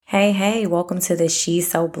Hey, welcome to the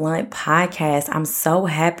She's So Blunt podcast. I'm so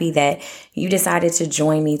happy that you decided to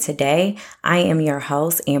join me today. I am your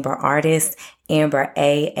host, Amber Artist, Amber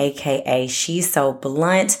A, aka She's So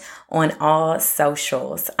Blunt on all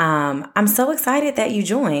socials. I'm so excited that you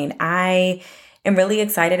joined. I am really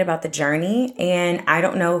excited about the journey, and I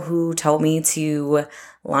don't know who told me to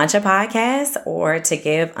launch a podcast or to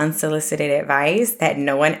give unsolicited advice that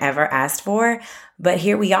no one ever asked for, but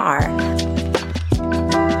here we are.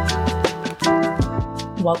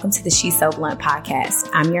 Welcome to the She's So Blunt podcast.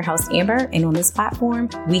 I'm your host, Amber, and on this platform,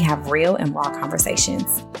 we have real and raw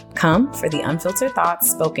conversations. Come for the unfiltered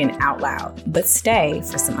thoughts spoken out loud, but stay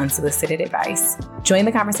for some unsolicited advice. Join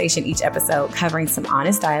the conversation each episode, covering some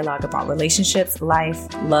honest dialogue about relationships, life,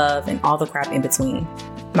 love, and all the crap in between.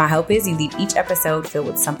 My hope is you leave each episode filled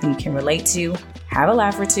with something you can relate to, have a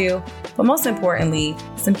laugh or two, but most importantly,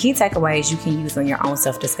 some key takeaways you can use on your own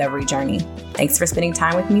self-discovery journey. Thanks for spending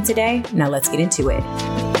time with me today. Now let's get into it.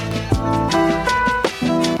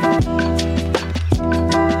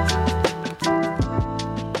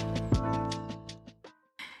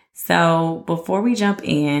 So before we jump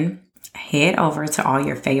in, head over to all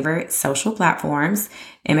your favorite social platforms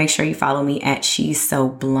and make sure you follow me at She's So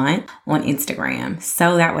Blunt on Instagram.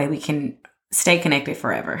 So that way we can stay connected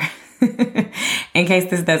forever in case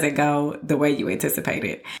this doesn't go the way you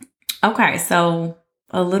anticipated. Okay, so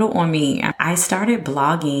a little on me. I started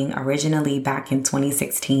blogging originally back in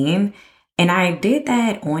 2016, and I did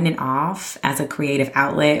that on and off as a creative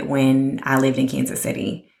outlet when I lived in Kansas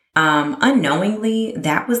City. Unknowingly,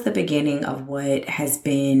 that was the beginning of what has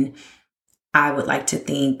been, I would like to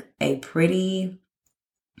think, a pretty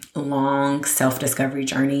long self-discovery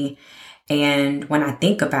journey. And when I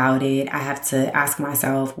think about it, I have to ask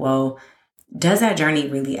myself, well, does that journey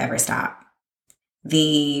really ever stop?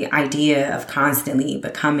 The idea of constantly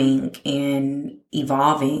becoming and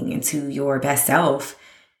evolving into your best self,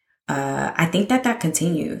 I think that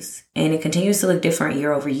continues. And it continues to look different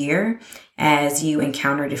year over year as you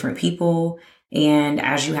encounter different people and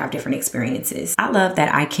as you have different experiences. I love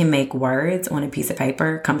that I can make words on a piece of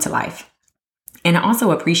paper come to life. And I also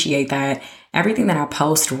appreciate that everything that I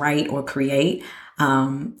post, write, or create,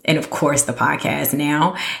 and of course the podcast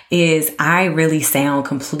now, is I really sound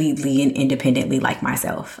completely and independently like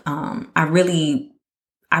myself. I really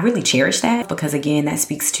cherish that because, again, that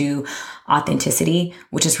speaks to authenticity,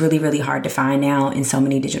 which is really, really hard to find now in so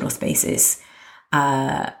many digital spaces.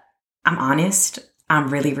 I'm honest. I'm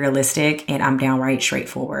really realistic, and I'm downright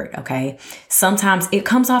straightforward, okay? Sometimes it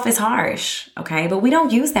comes off as harsh, okay? But we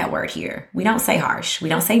don't use that word here. We don't say harsh. We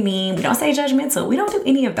don't say mean. We don't say judgmental. We don't do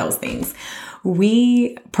any of those things.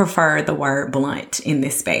 We prefer the word blunt in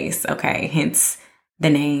this space, okay? Hence the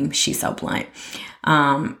name She's So Blunt.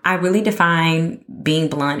 I really define being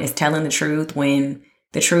blunt as telling the truth when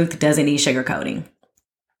the truth doesn't need sugarcoating.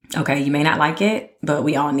 Okay, you may not like it, but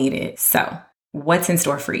we all need it. So what's in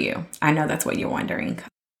store for you? I know that's what you're wondering.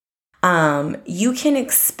 You can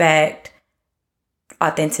expect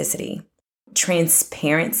authenticity,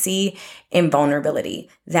 transparency, and vulnerability.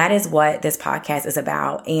 That is what this podcast is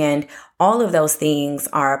about. And all of those things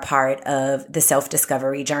are a part of the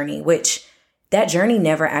self-discovery journey, which that journey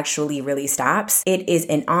never actually really stops. It is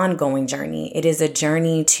an ongoing journey. It is a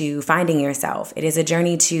journey to finding yourself. It is a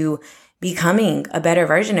journey to becoming a better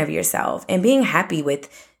version of yourself and being happy with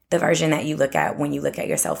the version that you look at when you look at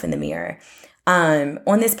yourself in the mirror.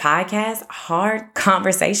 On this podcast, hard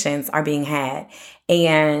conversations are being had.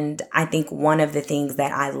 And I think one of the things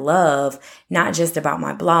that I love, not just about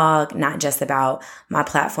my blog, not just about my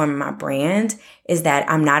platform and my brand, is that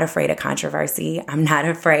I'm not afraid of controversy. I'm not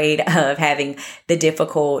afraid of having the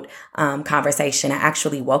difficult conversation. I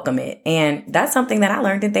actually welcome it. And that's something that I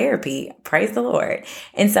learned in therapy. Praise the Lord.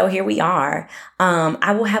 And so here we are.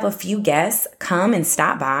 I will have a few guests come and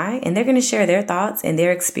stop by, and they're going to share their thoughts and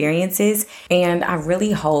their experiences. And I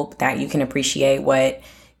really hope that you can appreciate what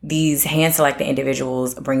these hand-selected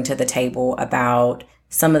individuals bring to the table about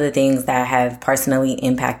some of the things that have personally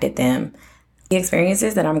impacted them. The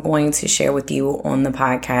experiences that I'm going to share with you on the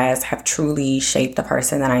podcast have truly shaped the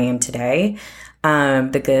person that I am today.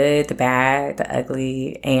 The good, the bad, the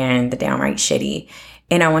ugly, and the downright shitty.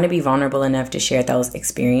 And I want to be vulnerable enough to share those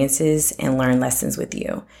experiences and learn lessons with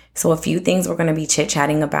you. So a few things we're going to be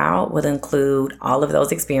chit-chatting about will include all of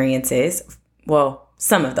those experiences. Well,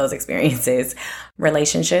 some of those experiences,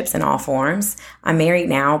 relationships in all forms. I'm married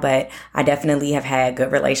now, but I definitely have had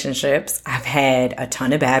good relationships. I've had a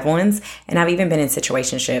ton of bad ones, and I've even been in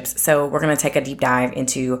situationships. So we're going to take a deep dive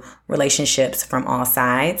into relationships from all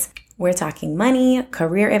sides. We're talking money,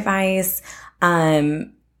 career advice,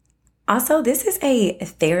 Also, this is a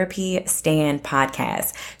therapy stand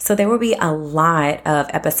podcast, so there will be a lot of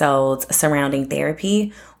episodes surrounding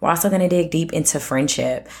therapy. We're also going to dig deep into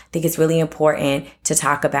friendship. I think it's really important to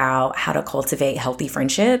talk about how to cultivate healthy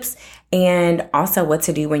friendships and also what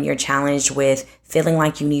to do when you're challenged with feeling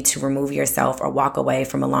like you need to remove yourself or walk away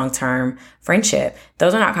from a long-term friendship.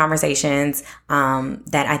 Those are not conversations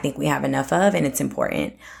that I think we have enough of, and it's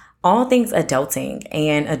important. All things adulting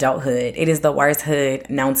and adulthood. It is the worst hood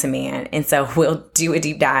known to man. And so we'll do a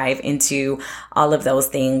deep dive into all of those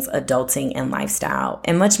things, adulting and lifestyle,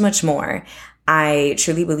 and much, much more. I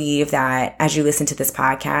truly believe that as you listen to this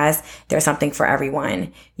podcast, there's something for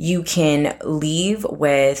everyone. You can leave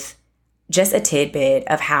with just a tidbit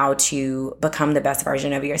of how to become the best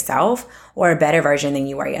version of yourself or a better version than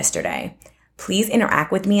you were yesterday. Please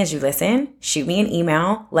interact with me as you listen. Shoot me an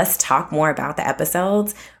email. Let's talk more about the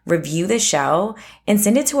episodes, review the show, and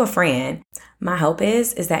send it to a friend. My hope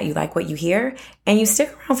is that you like what you hear and you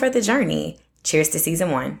stick around for the journey. Cheers to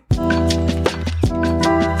season 1.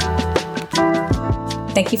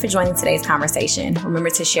 Thank you for joining today's conversation.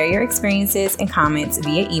 Remember to share your experiences and comments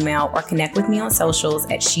via email or connect with me on socials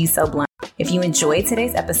at She's So Blunt. If you enjoyed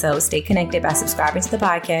today's episode, stay connected by subscribing to the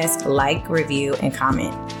podcast, like, review, and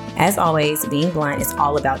comment. As always, being blunt is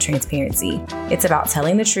all about transparency. It's about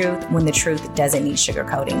telling the truth when the truth doesn't need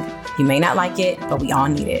sugarcoating. You may not like it, but we all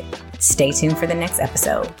need it. Stay tuned for the next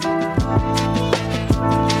episode.